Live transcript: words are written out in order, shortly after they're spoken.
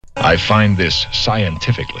I find this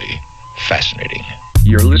scientifically fascinating.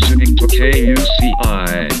 You're listening to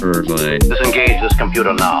KUCI Irvine. Disengage this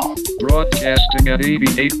computer now. Broadcasting at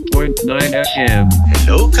 88.9 FM.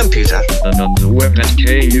 Hello, computer. And on the web at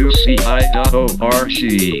kuci.org.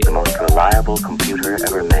 The most reliable computer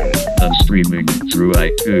ever made. And streaming through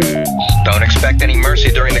iTunes. Don't expect any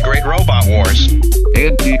mercy during the Great Robot Wars.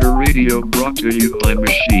 Anteater Radio brought to you by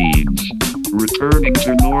machines. Returning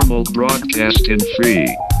to normal broadcast in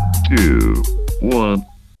 3, 2, 1.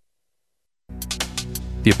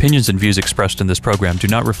 The opinions and views expressed in this program do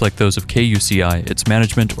not reflect those of KUCI, its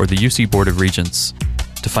management, or the UC Board of Regents.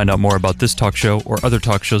 To find out more about this talk show or other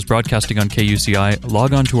talk shows broadcasting on KUCI,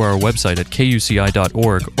 log on to our website at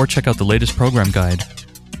kuci.org or check out the latest program guide.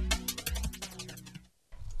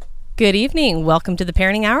 Good evening. Welcome to the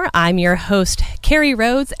Parenting Hour. I'm your host, Carrie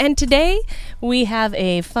Rhodes, and today we have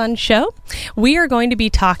a fun show. We are going to be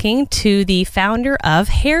talking to the founder of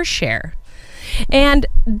HareShare. And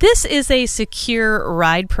this is a secure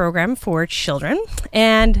ride program for children.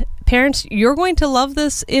 And parents, you're going to love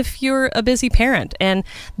this if you're a busy parent. And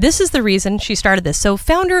this is the reason she started this. So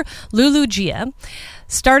founder Lulu Jia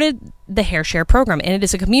started the HareShare program, and it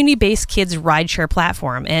is a community-based kids rideshare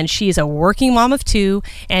platform. And she is a working mom of 2,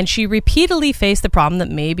 and she repeatedly faced the problem that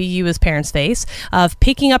maybe you as parents face of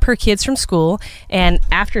picking up her kids from school and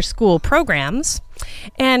after-school programs.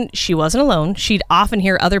 And she wasn't alone. She'd often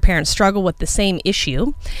hear other parents struggle with the same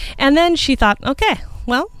issue. And then she thought, okay,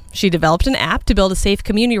 well, she developed an app to build a safe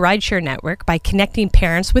community rideshare network by connecting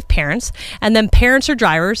parents with parents, and then parents are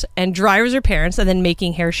drivers, and drivers are parents, and then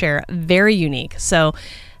making HareShare very unique. So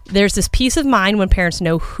there's this peace of mind when parents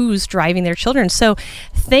know who's driving their children. So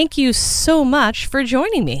thank you so much for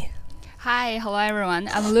joining me. Hi, hello everyone.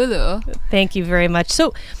 I'm Lulu. Thank you very much.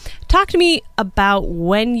 So talk to me about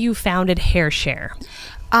when you founded HareShare.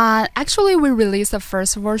 Actually, we released the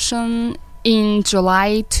first version in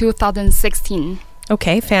July 2016.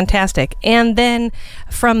 Okay, fantastic. And then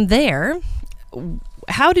from there,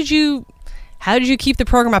 how did you keep the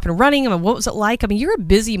program up and running? I mean, what was it like? I mean, you're a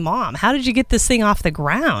busy mom. How did you get this thing off the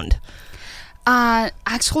ground?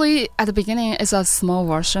 Actually, at the beginning, it's a small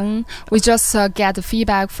version. We just get the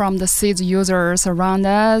feedback from the seed users around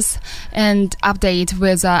us and update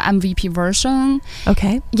with MVP version.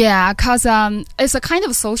 Okay. Yeah, because it's a kind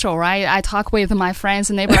of social, right? I talk with my friends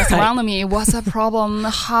and neighbors around me. What's the problem?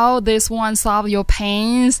 How this one solve your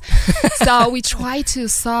pains? So we try to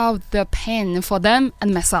solve the pain for them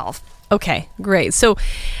and myself. Okay, great. So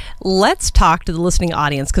let's talk to the listening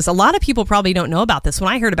audience, because a lot of people probably don't know about this.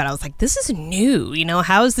 When I heard about it, I was like, this is new. You know,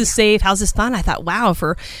 how is this safe? How's this fun? I thought, wow,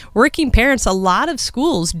 for working parents, a lot of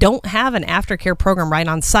schools don't have an aftercare program right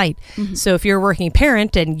on site. Mm-hmm. So if you're a working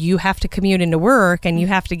parent and you have to commute into work and you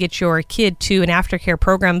have to get your kid to an aftercare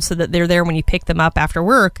program so that they're there when you pick them up after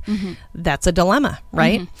work, that's a dilemma,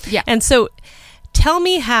 right? Mm-hmm. Yeah. And so tell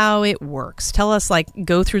me how it works. Tell us,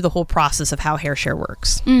 go through the whole process of how HareShare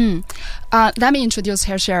works. Let me introduce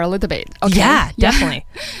HareShare a little bit. Okay? Yeah, definitely.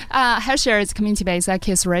 HareShare is community-based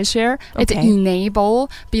kids rideshare. Okay. It enables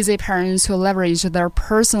busy parents to leverage their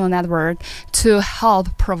personal network to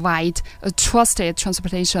help provide a trusted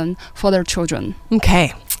transportation for their children.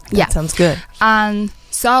 Okay. Yeah. That sounds good.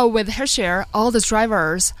 So with HareShare, all the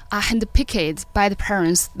drivers are handpicked by the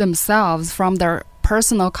parents themselves from their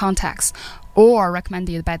personal contacts or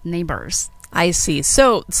recommended by the neighbors. I see.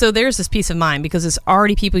 So there's this peace of mind because it's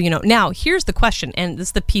already people you know. Now, here's the question, and this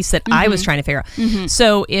is the piece that I was trying to figure out.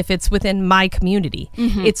 So if it's within my community,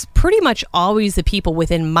 it's pretty much always the people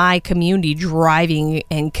within my community driving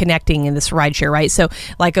and connecting in this rideshare, right? So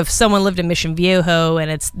like if someone lived in Mission Viejo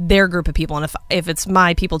and it's their group of people, and if it's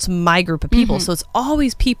my people, it's my group of people. So it's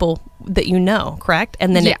always people that you know, correct?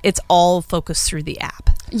 And then it's all focused through the app.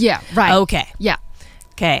 Yeah, right. Okay. Yeah.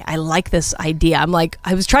 Okay, I like this idea.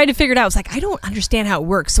 I was trying to figure it out. I was like, I don't understand how it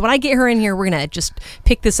works. So when I get her in here, we're going to just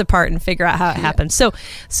pick this apart and figure out how it happens.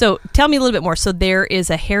 So tell me a little bit more. So there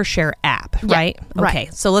is a HareShare app, right? Okay,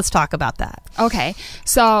 so let's talk about that. Okay,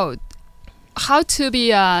 so how to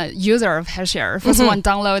be a user of HareShare. First one,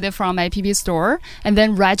 download it from App Store and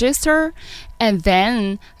then register, and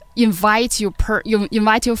then invite your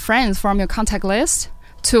friends from your contact list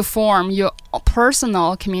to form your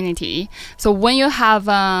personal community. So when you have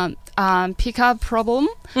a pickup problem,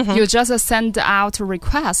 you just send out a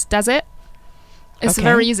request. That's it. It's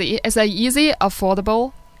very easy. It's easy,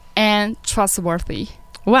 affordable, and trustworthy.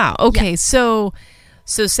 Wow. Okay. Yeah. So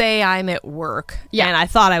say I'm at work and I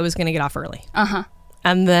thought I was going to get off early.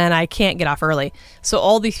 And then I can't get off early. So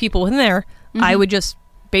all these people in there, I would just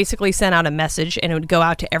basically send out a message, and it would go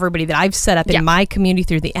out to everybody that I've set up in my community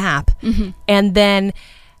through the app. And then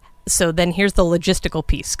so then here's the logistical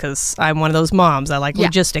piece, because I'm one of those moms. I like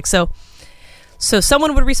logistics. So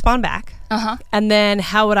someone would respond back. And then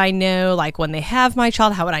how would I know, like, when they have my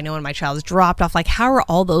child? How would I know when my child is dropped off? Like, how are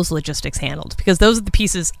all those logistics handled? Because those are the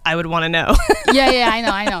pieces I would want to know.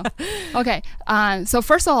 I know. Okay. So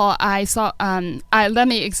first of all, let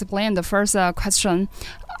me explain the first question.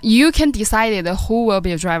 You can decide who will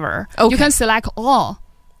be a driver. Okay. You can select all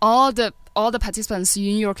the participants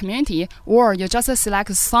in your community, or you just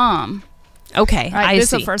select some. Okay, right? This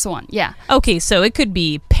see. is the first one. Yeah. Okay, so it could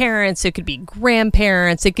be parents, it could be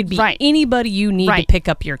grandparents, it could be anybody you need to pick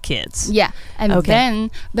up your kids. Yeah, and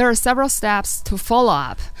then there are several steps to follow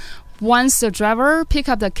up. Once the driver pick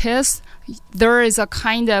up the kids, there is a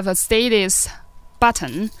kind of a status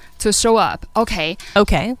button to show up. Okay.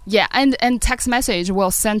 Yeah, and text message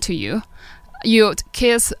will send to you. Your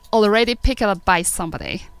kids already picked up by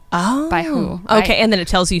somebody. Oh. By who? Right? Okay, and then it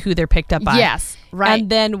tells you who they're picked up by. Yes. Right. And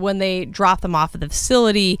then when they drop them off at the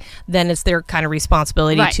facility, then it's their kind of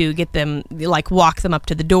responsibility to get them, like, walk them up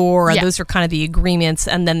to the door. Those are kind of the agreements.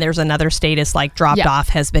 And then there's another status, like dropped off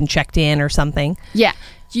has been checked in or something. Yeah.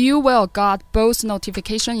 You will got both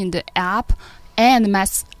notification in the app and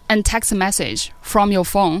text message from your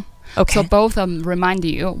phone. Okay. So both of them remind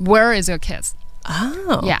you, where is your kids?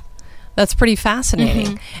 Oh. Yeah. That's pretty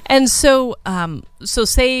fascinating. And so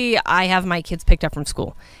say I have my kids picked up from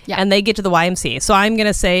school and they get to the YMCA. So I'm going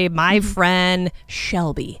to say my friend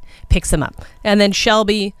Shelby picks them up. And then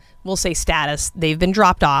Shelby will say status, they've been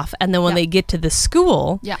dropped off. And then when they get to the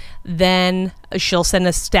school, then she'll send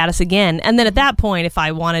a status again. And then at that point, if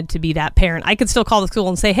I wanted to be that parent, I could still call the school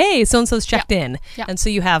and say, hey, so-and-so's checked in. And so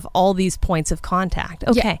you have all these points of contact.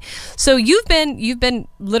 Okay. So you've been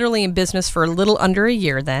literally in business for a little under a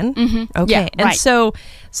year then. Okay. And so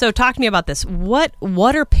talk to me about this. What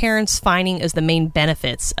are parents finding as the main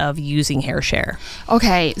benefits of using HareShare?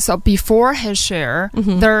 Okay. So before HareShare,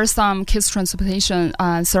 there's some kids transportation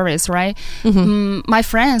service, right? My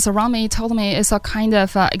friends around me told me it's a kind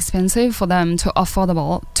of expensive for them to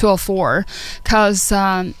afford, because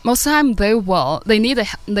most of the time they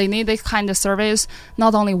need this kind of service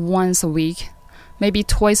not only once a week, maybe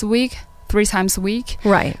twice a week, 3 times a week.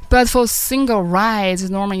 Right. But for single rides,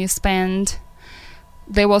 normally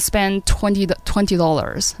they will spend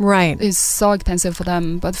 $20. Right. It's so expensive for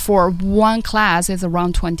them. But for one class, it's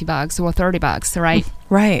around $20 or $30, right?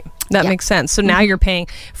 Right. That makes sense. So now you're paying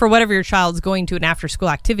for whatever your child's going to an after-school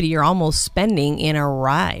activity. You're almost spending in a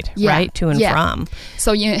ride, right, to and from.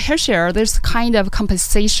 So in HareShare, there's kind of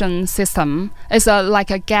compensation system. It's like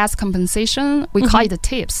a gas compensation. We call it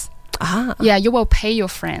tips. Yeah, you will pay your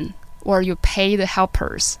friend or you pay the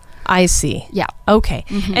helpers. I see. Yeah. Okay.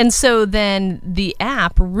 And so then the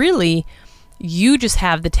app really, you just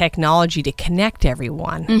have the technology to connect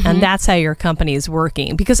everyone. And that's how your company is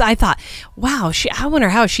working. Because I thought, wow, I wonder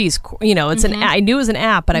how she's, it's I knew it was an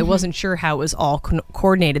app, but I wasn't sure how it was all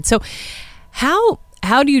coordinated. So how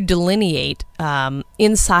do you delineate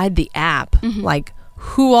inside the app, like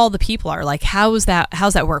who all the people are? Like, how's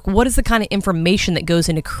that work? What is the kind of information that goes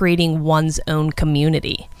into creating one's own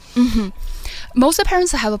community? Most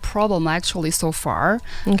parents have a problem actually so far.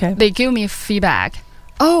 Okay. They give me feedback.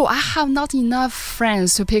 Oh, I have not enough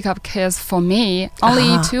friends to pick up kids for me.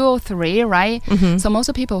 Only 2 or 3, right? So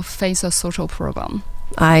most people face a social problem.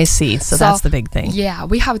 I see. So that's the big thing. Yeah,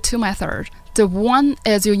 we have 2 methods. The one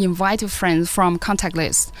is you invite friends from contact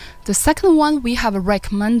list. The second one, we have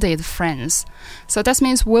recommended friends. So that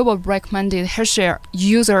means we will recommend HareShare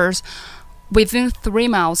users within 3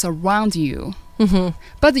 miles around you.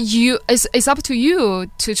 But it's up to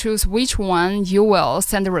you to choose which one you will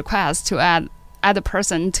send a request to add a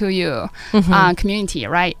person to your community,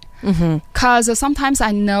 right? Because sometimes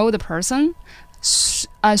I know the person,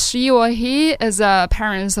 she or he is a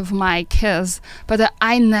parent of my kids, but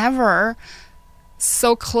I never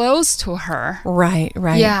so close to her. Right.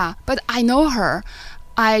 Yeah, but I know her.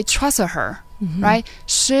 I trust her, right?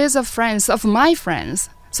 She's a friend of my friends.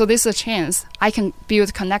 So this is a chance I can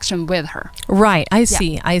build connection with her. Right. I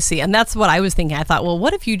see. And that's what I was thinking. I thought, well,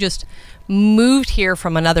 what if you just moved here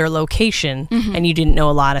from another location and you didn't know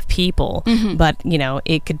a lot of people, but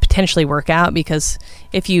it could potentially work out, because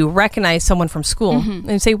if you recognize someone from school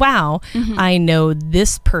and say, wow, I know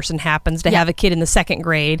this person happens to have a kid in the 2nd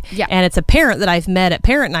grade and it's a parent that I've met at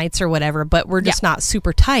parent nights or whatever, but we're just not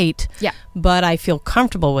super tight, but I feel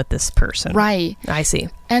comfortable with this person. Right. I see.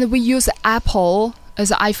 And we use Apple as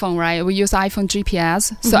an iPhone, right? We use iPhone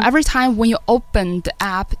GPS. So every time when you open the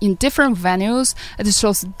app in different venues, it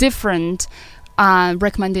shows different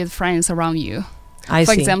recommended friends around you. I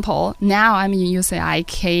For see. example, now I'm in UCI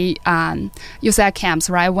camps,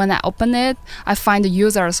 right? When I open it, I find the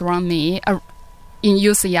users around me in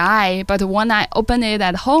UCI, but when I open it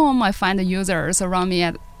at home, I find the users around me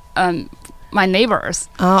at my neighbors.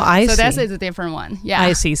 Oh, I So see. that is a different one. Yeah.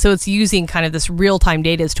 I see. So it's using kind of this real-time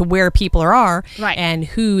data as to where people are Right. and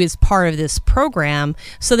who is part of this program.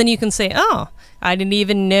 So then you can say, oh, I didn't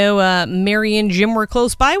even know Mary and Jim were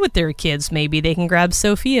close by with their kids. Maybe they can grab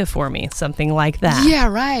Sophia for me, something like that. Yeah,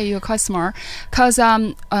 right. You're quite smart. Because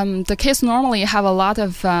the kids normally have a lot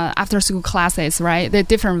of after-school classes, right? They're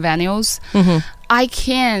different venues. Mm-hmm.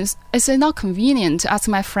 It's not convenient to ask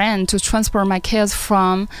my friend to transfer my kids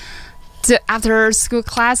from the after-school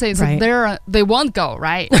classes. Right. They won't go,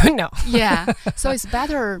 right? No. Yeah. So it's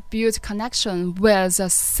better build connection with the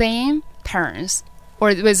same parents or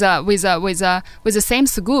with the same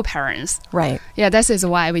school parents. Right. Yeah, that is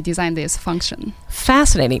why we designed this function.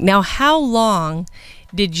 Fascinating. Now, how long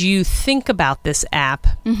did you think about this app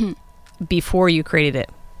before you created it?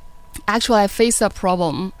 Actually, I faced a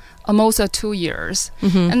problem almost 2 years,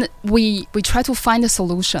 and we try to find a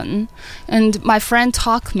solution. And my friend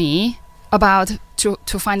talked me about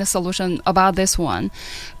to find a solution about this one.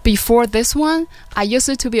 Before this one, I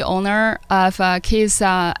used to be owner of a kids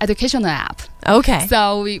educational app. Okay.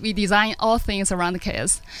 So we design all things around the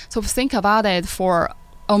kids. So think about it for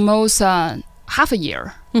almost half a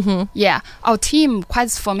year. Yeah, our team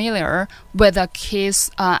quite familiar with the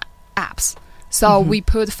kids apps. So we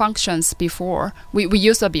put functions before. We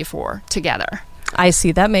used it before together. I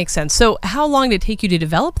see. That makes sense. So how long did it take you to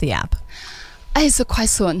develop the app? It's quite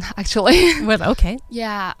soon, actually. Well, okay.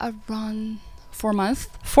 Yeah, around 4 months.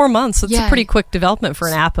 4 months. That's a Yeah. pretty quick development for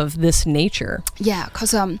an app of this nature. Yeah,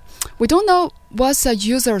 because we don't know what's the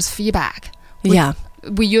user's feedback.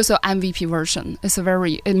 We use an MVP version. It's a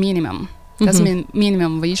very minimum. That's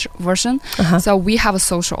minimum version. So we have a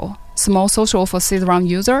small social for sit-around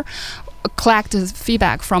user, collect the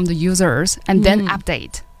feedback from the users, and then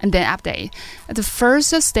update. At the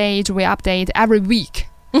first stage, we update every week.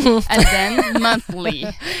 And then monthly.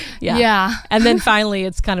 Yeah. And then finally,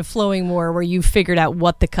 it's kind of flowing more where you figured out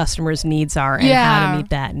what the customer's needs are and how to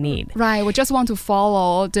meet that need. Right. We just want to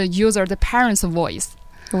follow the parent's voice.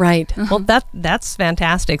 Right. Well, that's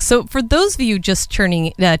fantastic. So for those of you just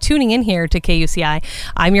tuning in here to KUCI,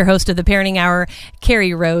 I'm your host of the Parenting Hour,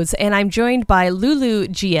 Carrie Rhodes, and I'm joined by Lulu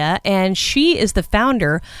Jia, and she is the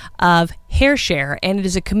founder of HareShare, and it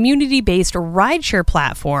is a community-based rideshare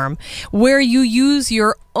platform where you use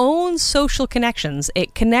your own social connections.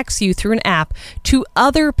 It connects you through an app to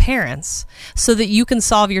other parents so that you can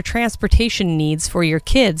solve your transportation needs for your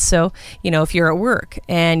kids. So, if you're at work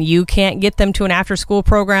and you can't get them to an after-school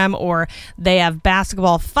program, or they have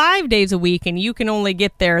basketball 5 days a week and you can only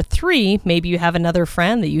get there 3, maybe you have another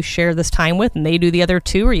friend that you share this time with and they do the other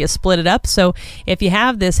 2, or you split it up. So if you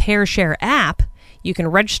have this HareShare app, you can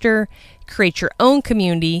register, create your own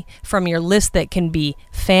community from your list that can be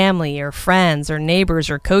family or friends or neighbors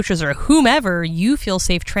or coaches or whomever you feel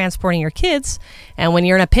safe transporting your kids. And when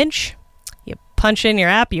you're in a pinch, you punch in your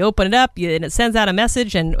app, you open it up, and it sends out a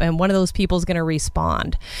message, and one of those people is going to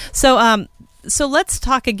respond. So let's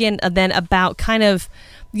talk again then about kind of,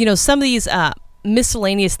 some of these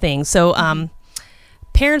miscellaneous things. So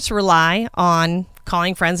parents rely on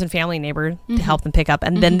calling friends and family and neighbor to help them pick up.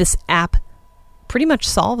 And then this app pretty much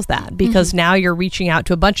solves that, because now you're reaching out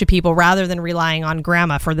to a bunch of people rather than relying on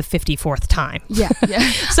grandma for the 54th time. Yeah.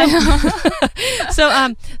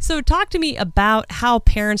 So talk to me about how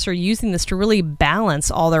parents are using this to really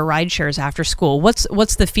balance all their ride shares after school.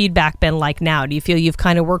 What's the feedback been like now? Do you feel you've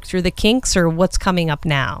kind of worked through the kinks, or what's coming up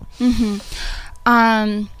now?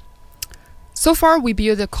 So far, we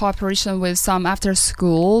built a cooperation with some after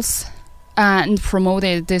schools and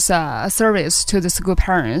promoted this service to the school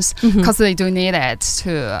parents, because they do need it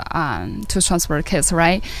to transfer kids,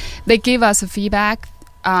 right? They give us feedback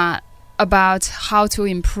about how to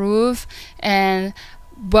improve and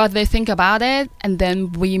what they think about it, and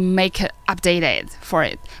then we make it updated for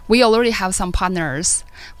it. We already have some partners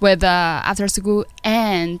with after school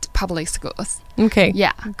and public schools. Okay.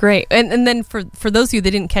 Yeah. Great. And then for those of you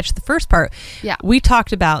that didn't catch the first part, we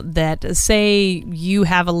talked about that, say you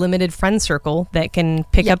have a limited friend circle that can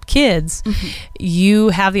pick up kids, you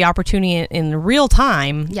have the opportunity in real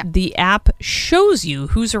time. The app shows you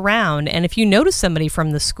who's around, and if you notice somebody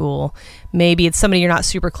from the school, maybe it's somebody you're not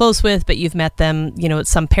super close with, but you've met them, at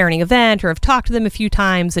some parenting event, or have talked to them a few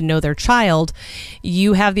times and know their child,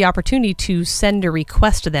 you have the opportunity to send a request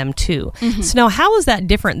request them too. So now, how is that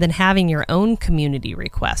different than having your own community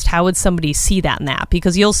request? How would somebody see that in the app?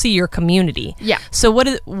 Because you'll see your community. Yeah. So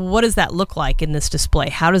what does that look like in this display?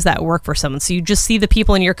 How does that work for someone? So you just see the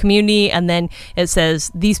people in your community, and then it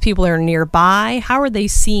says these people are nearby. How are they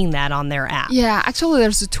seeing that on their app? Yeah, actually,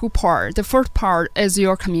 there's two parts. The first part is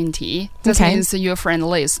your community. That means your friend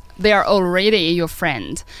list. They are already your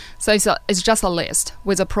friend. So it's just a list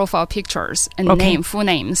with a profile pictures and name, full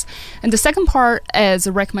names. And the second part is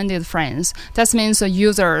recommended friends. That means the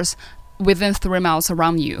users within 3 miles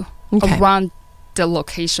around you, around the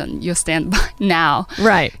location you stand by now.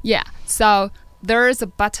 Right. Yeah. So there is a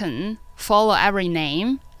button, follow every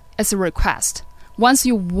name. It's a request. Once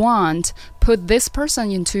you want, put this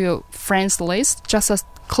person into your friends list, just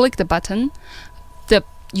click the button. The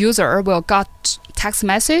user will get text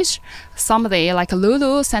message. Somebody like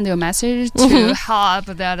Lulu send you a message to help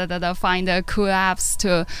find the cool apps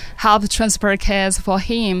to help transfer kids for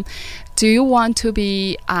him. Do you want to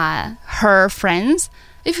be her friends?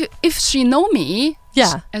 If she know me,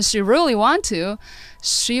 and she really want to,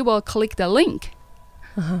 she will click the link,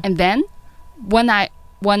 and then when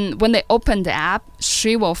they open the app,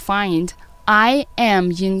 she will find I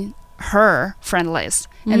am in her friend list,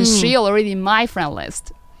 and she already in my friend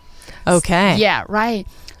list. Okay. Yeah, right.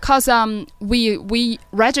 Because we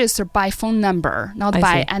register by phone number, not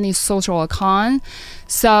by any social account,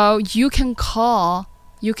 so you can call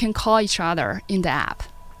each other in the app.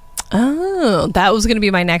 Oh, that was going to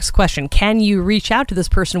be my next question. Can you reach out to this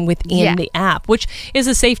person within the app, which is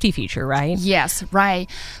a safety feature, right? Yes, right.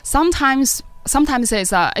 Sometimes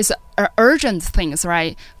it's urgent things,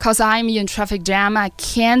 right? Because I'm in traffic jam, I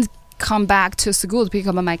can't come back to school to pick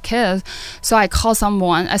up my kids, so I call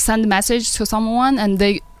someone, I send a message to someone, and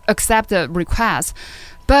they accept the request.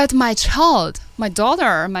 But my child, my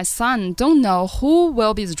daughter, my son don't know who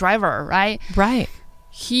will be the driver, right? Right.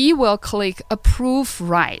 He will click approve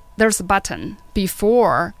ride. There's a button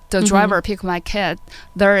before the driver pick my kid.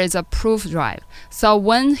 There is approve drive. So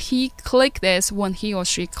when he click this, when he or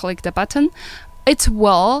she click the button, it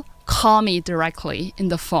will call me directly in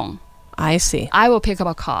the phone. I see. I will pick up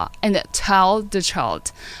a call and tell the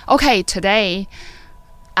child, okay, today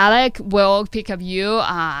Alec will pick up you,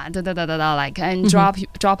 and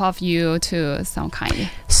drop off you to some kind.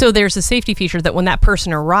 So there's a safety feature that when that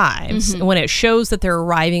person arrives, when it shows that they're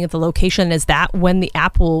arriving at the location, is that when the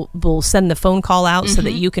app will send the phone call out so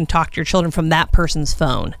that you can talk to your children from that person's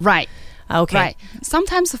phone. Right. Okay. Right.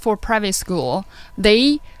 Sometimes for private school,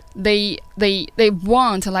 they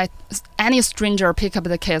want like any stranger pick up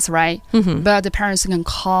the kids, right? But the parents can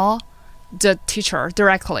call the teacher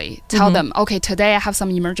directly, tell them, okay, today I have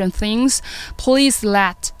some emergent things, please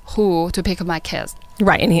let who to pick up my kids.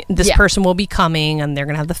 Right, and this person will be coming, and they're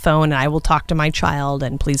going to have the phone, and I will talk to my child,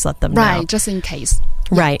 and please let them know. Right, just in case.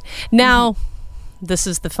 Right. Now, this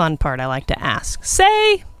is the fun part I like to ask.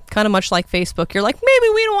 Say, kind of much like Facebook, you're like,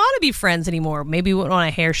 maybe we don't want to be friends anymore. Maybe we don't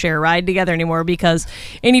want to HareShare ride together anymore, because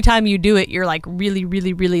anytime you do it, you're like really,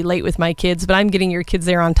 really, really late with my kids, but I'm getting your kids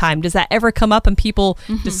there on time. Does that ever come up and people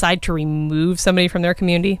decide to remove somebody from their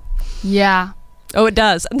community? Yeah. Oh, it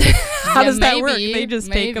does. How does that work? They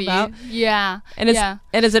just take them out? Yeah. And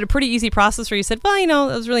is it a pretty easy process where you said, well,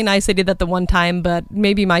 it was really nice they did that the one time, but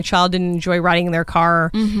maybe my child didn't enjoy riding in their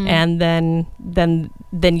car, and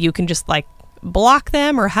then you can just like block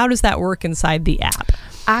them, or how does that work inside the app?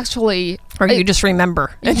 Actually, or you just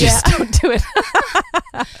remember and just don't do it.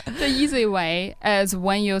 The easy way is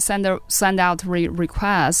when you send out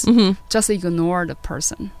requests, just ignore the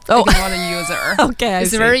person. Ignore the user. Okay,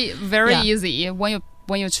 it's very, very easy when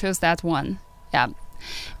you choose that one. Yeah,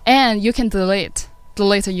 and you can delete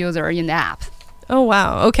a user in the app. Oh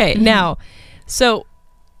wow. Okay. Now, so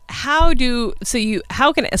how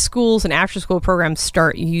can schools and after school programs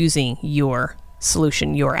start using your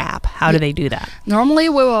solution, your app? How do they do that? Normally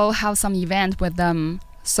we will have some event with them.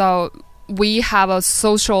 So we have a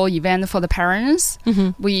social event for the parents.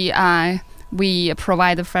 We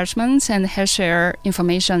provide the freshmen and HareShare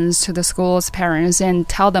information to the school's parents and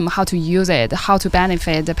tell them how to use it, how to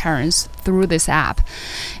benefit the parents through this app.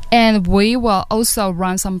 And we will also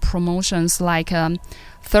run some promotions like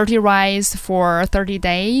 30 rides for 30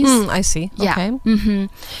 days. I see. Yeah. Okay.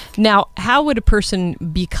 Now, how would a person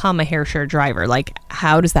become a HareShare driver? Like,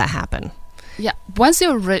 how does that happen? Yeah. Once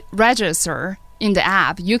you register in the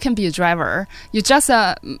app, you can be a driver. You just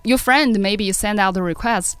your friend maybe send out the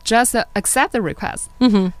request, just accept the request.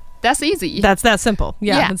 that's easy. That's that simple.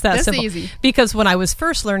 Yeah, it's that that's simple. easy. Because when I was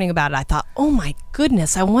first learning about it, I thought, oh my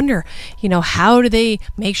goodness, I wonder, how do they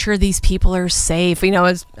make sure these people are safe?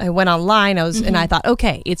 As I went online, and I thought,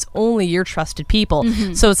 okay, it's only your trusted people.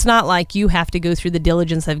 So it's not like you have to go through the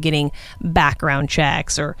diligence of getting background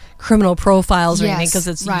checks or criminal profiles or anything, because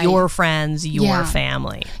it's your friends, your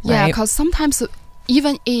family. Yeah, right? because sometimes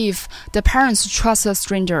even if the parents trust the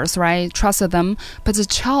strangers, right, trust them, but the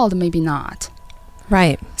child maybe not.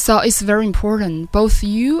 Right. So it's very important. Both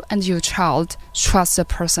you and your child trust the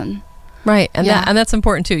person. Right. And that's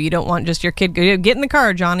important too. You don't want just your kid, get in the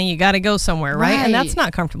car, Johnny, you got to go somewhere, right? And that's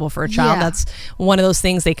not comfortable for a child. Yeah. That's one of those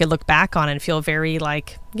things they could look back on and feel very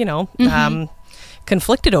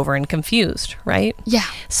conflicted over and confused, right? Yeah.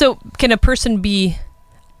 So can a person be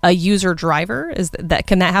a user driver?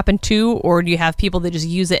 Can that happen too? Or do you have people that just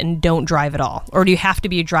use it and don't drive at all? Or do you have to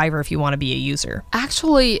be a driver if you want to be a user?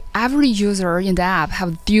 Actually, every user in the app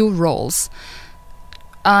have dual roles.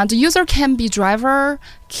 The user can be driver,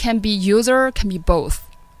 can be user, can be both.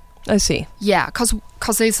 I see. Yeah,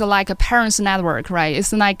 because it's like a parents network, right?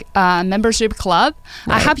 It's like a membership club.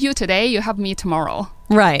 Right. I help you today, you help me tomorrow.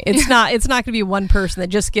 Right. It's not going to be one person that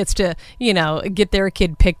just gets to, get their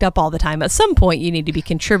kid picked up all the time. At some point, you need to be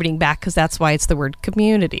contributing back, because that's why it's the word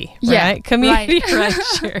community. Right? Yeah. Community, right.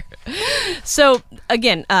 Sure. So,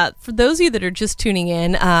 again, for those of you that are just tuning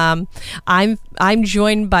in, I'm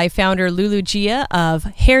joined by founder Lulu Jia of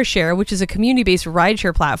HareShare, which is a community-based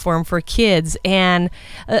rideshare platform for kids. And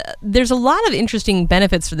there's a lot of interesting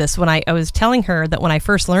benefits for this. When I was telling her that when I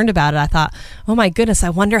first learned about it, I thought, oh my goodness, I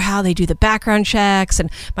wonder how they do the background checks, and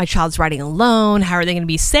my child's riding alone, how are they going to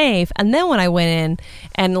be safe? And then when I went in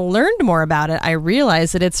and learned more about it, I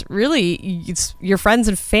realized that it's your friends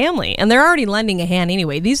and family, and they're already lending a hand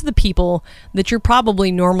anyway. These are the people that you're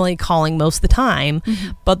probably normally calling most of the time.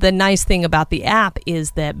 But the nice thing about the app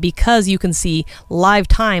is that because you can see live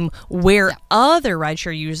time where other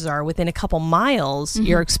rideshare users are within a couple miles,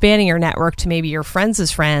 you're expanding your network to maybe your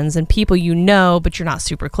friends' friends and people but you're not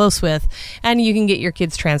super close with, and you can get your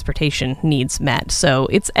kids' transportation needs met. So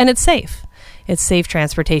it's safe. It's safe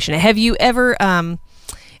transportation. Have you ever,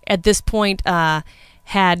 at this point,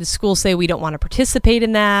 had schools say we don't want to participate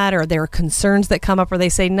in that, or there are concerns that come up where they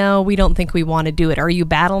say, no, we don't think we want to do it? Are you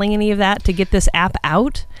battling any of that to get this app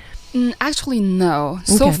out? Actually, no.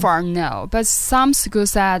 So far, no. But some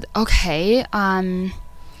schools said, okay,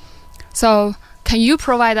 so can you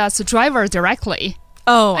provide us a driver directly?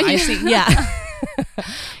 Oh, I see. Yeah.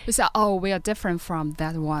 We said, we are different from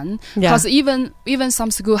that one. Yeah. Because even some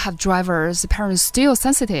schools have drivers, the parents still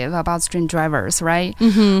sensitive about strange drivers, right?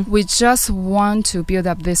 We just want to build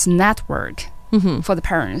up this network for the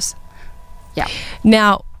parents. Yeah.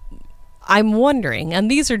 Now, I'm wondering, and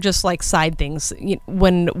these are just like side things,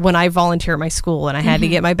 when I volunteer at my school and I had to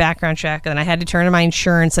get my background check and I had to turn in my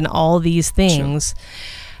insurance and all these things. True.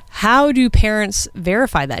 How do parents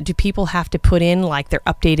verify that? Do people have to put in like their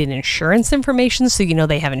updated insurance information so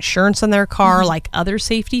they have insurance on their car, like other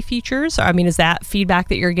safety features? I mean, is that feedback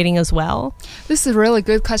that you're getting as well? This is a really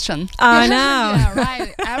good question. I know. Yeah,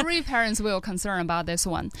 right. Every parent will concern about this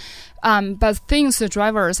one. But things the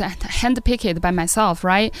drivers handpick it by myself,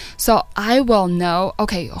 right? So I will know,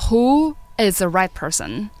 okay, who is the right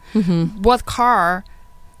person? What car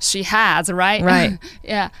she has, right? Right.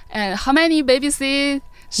 Yeah. And how many baby seats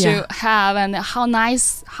she have, and how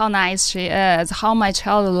nice she is, how my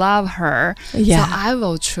child love her. Yeah. So I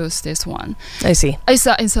will choose this one. I see.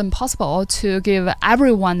 It's impossible to give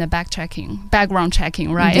everyone a background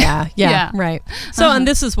checking, right? Yeah, right. So, and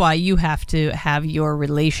this is why you have to have your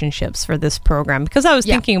relationships for this program, because I was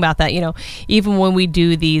thinking about that, even when we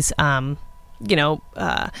do these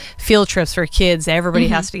field trips for kids, everybody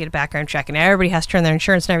has to get a background check and everybody has to turn their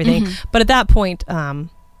insurance and everything. But at that point,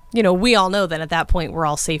 we all know that at that point we're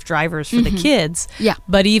all safe drivers for the kids. Yeah.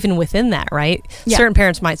 But even within that, right? Yeah. Certain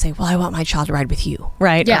parents might say, well, I want my child to ride with you,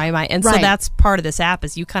 right? Yeah. Or I might. And so that's part of this app,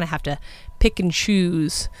 is you kind of have to pick and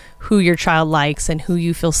choose who your child likes and who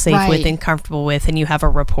you feel safe with and comfortable with, and you have a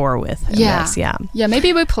rapport with. Yeah.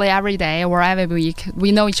 Maybe we play every day or every week.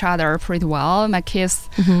 We know each other pretty well. My kids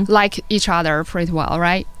like each other pretty well,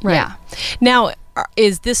 right? Yeah. Now,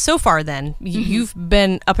 is this so far then? You've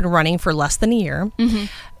been up and running for less than a year.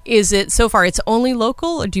 Is it so far it's only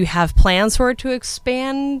local, or do you have plans for it to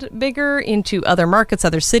expand bigger into other markets,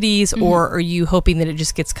 other cities, or are you hoping that it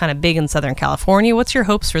just gets kind of big in Southern California? What's your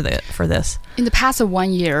hopes for this? In the past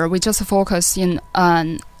 1 year, we just focus in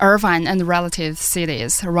Irvine and relative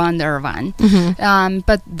cities around Irvine.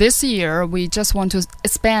 But this year, we just want to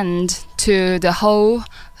expand to the whole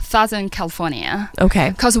Southern California. Okay.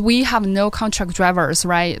 Because we have no contract drivers,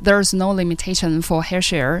 right? There's no limitation for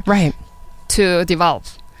HareShare Right. to develop.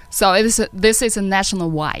 So this is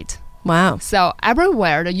nationwide. Wow. So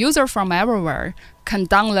everywhere, the user from everywhere can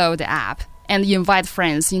download the app and invite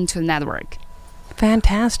friends into the network.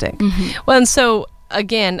 Fantastic. Well, and so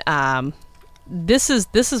again, this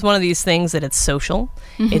is one of these things that it's social.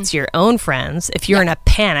 It's your own friends. If you're in a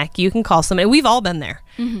panic, you can call somebody. We've all been there,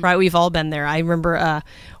 right? We've all been there. I remember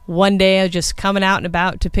one day I was just coming out and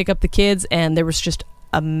about to pick up the kids, and there was just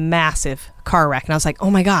a massive car wreck, and I was like,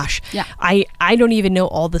 oh my gosh, I don't even know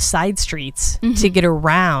all the side streets to get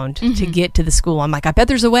around to get to the school. I'm like, I bet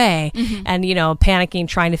there's a way. And panicking,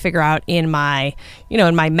 trying to figure out in my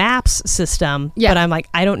maps system, but I'm like,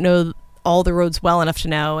 I don't know all the roads well enough to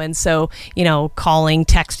know. And so, calling,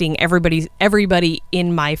 texting everybody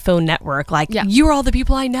in my phone network, like, you're all the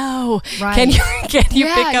people I know. Right. Can you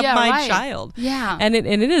pick up my child? Yeah. And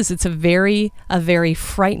it's a very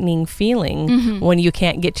frightening feeling when you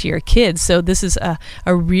can't get to your kids. So this is a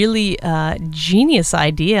really genius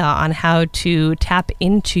idea on how to tap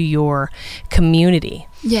into your community.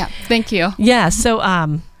 Yeah. Thank you. Yeah. So,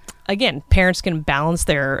 again, parents can balance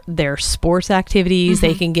their sports activities.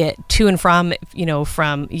 They can get to and from, you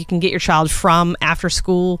can get your child from after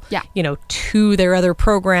school, to their other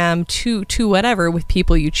program, to whatever with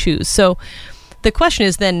people you choose. So the question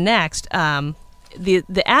is then next,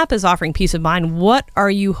 the app is offering peace of mind. What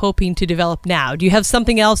are you hoping to develop now? Do you have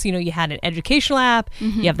something else? You had an educational app,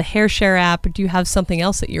 you have the HareShare app. Do you have something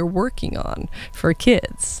else that you're working on for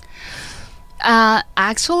kids?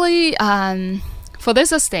 Actually, for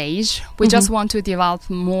this stage, we just want to develop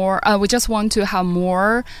more. We just want to have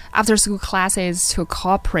more after-school classes to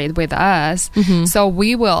cooperate with us. So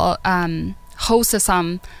we will host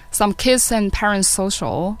some kids and parents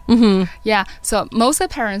social. Yeah. So most of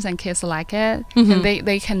the parents and kids like it, and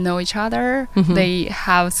they can know each other. They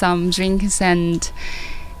have some drinks and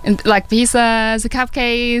like pizzas,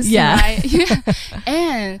 cupcakes. Right?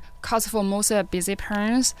 And because for most of the busy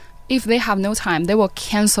parents, if they have no time, they will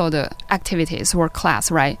cancel the activities or class,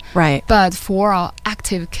 right? Right. But for our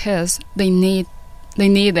active kids, they need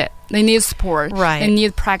it. They need support. Right. They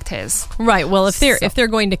need practice. Right. Well, if they're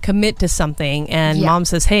going to commit to something, and mom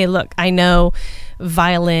says, "Hey, look, I know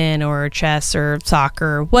violin or chess or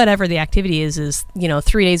soccer, whatever the activity is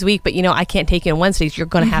 3 days a week, but I can't take you on Wednesdays. You're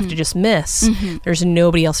going to have to just miss. There's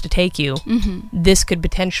nobody else to take you." This could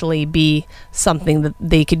potentially be something that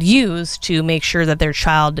they could use to make sure that their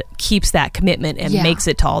child keeps that commitment and makes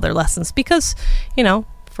it to all their lessons. Because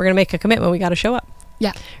if we're going to make a commitment, we got to show up.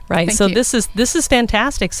 Yeah. Right. Thank so you. this is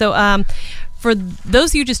fantastic. So for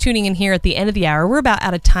those of you just tuning in here at the end of the hour, we're about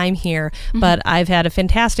out of time here, but I've had a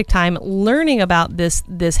fantastic time learning about this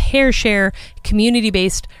HareShare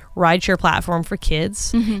community-based rideshare platform for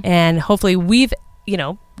kids. And hopefully we've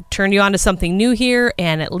turned you on to something new here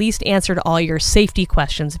and at least answered all your safety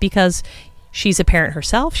questions, because she's a parent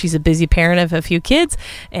herself. She's a busy parent of a few kids,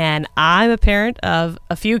 and I'm a parent of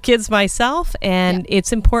a few kids myself. And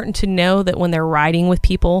it's important to know that when they're riding with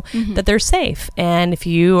people, that they're safe. And if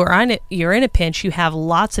you're in a pinch, you have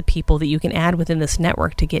lots of people that you can add within this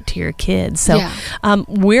network to get to your kids. So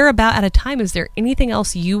we're about out of time. Is there anything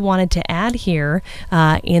else you wanted to add here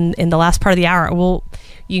in the last part of the hour? Well,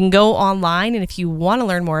 you can go online, and if you want to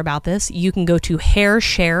learn more about this, you can go to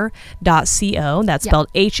HareShare.co. That's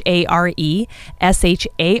spelled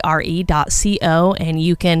HareShare.co, and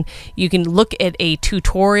you can look at a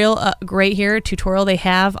tutorial right here, a tutorial they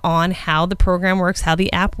have on how the program works, how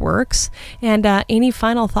the app works, and any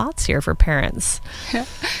final thoughts here for parents?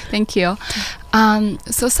 Thank you.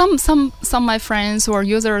 So some of my friends or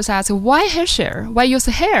users ask, why HareShare? Why use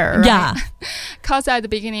hair? Right? Yeah. Because at the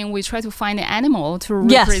beginning we try to find an animal to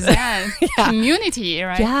represent community,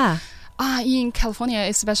 right? Yeah. In California,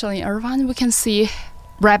 especially in Irvine, we can see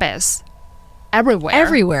rabbits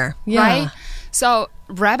everywhere. Yeah. Right? So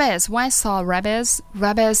rabbits, when I saw rabbits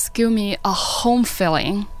give me a home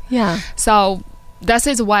feeling. Yeah. So that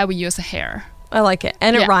is why we use hair. I like it.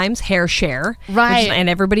 And it rhymes, HareShare. Right. And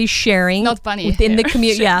everybody's sharing. Not bunny. Within the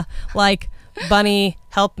community. Yeah. Like, Bunny,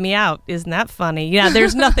 help me out. Isn't that funny? Yeah,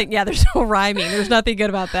 there's nothing. Yeah, there's no rhyming. There's nothing good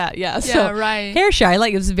about that. Yeah. So, right. HareShare, I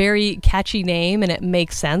like it. It's a very catchy name, and it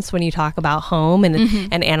makes sense when you talk about home and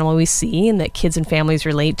an animal we see and that kids and families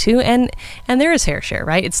relate to. And there is HareShare,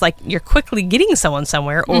 right? It's like you're quickly getting someone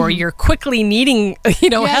somewhere, or you're quickly needing,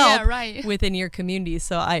 help within your community.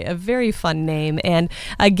 So a very fun name. And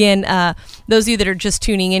again, those of you that are just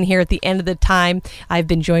tuning in here at the end of the time, I've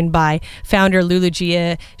been joined by founder Lulu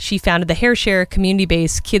Jia. She founded the HareShare community-based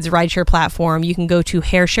based kids rideshare platform, you can go to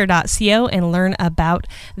HareShare.co and learn about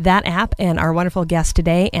that app and our wonderful guest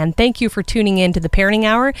today. And thank you for tuning in to the Parenting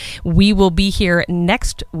Hour. We will be here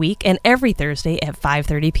next week and every Thursday at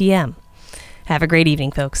 5:30 p.m. Have a great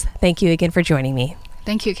evening, folks. Thank you again for joining me.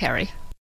 Thank you, Carrie.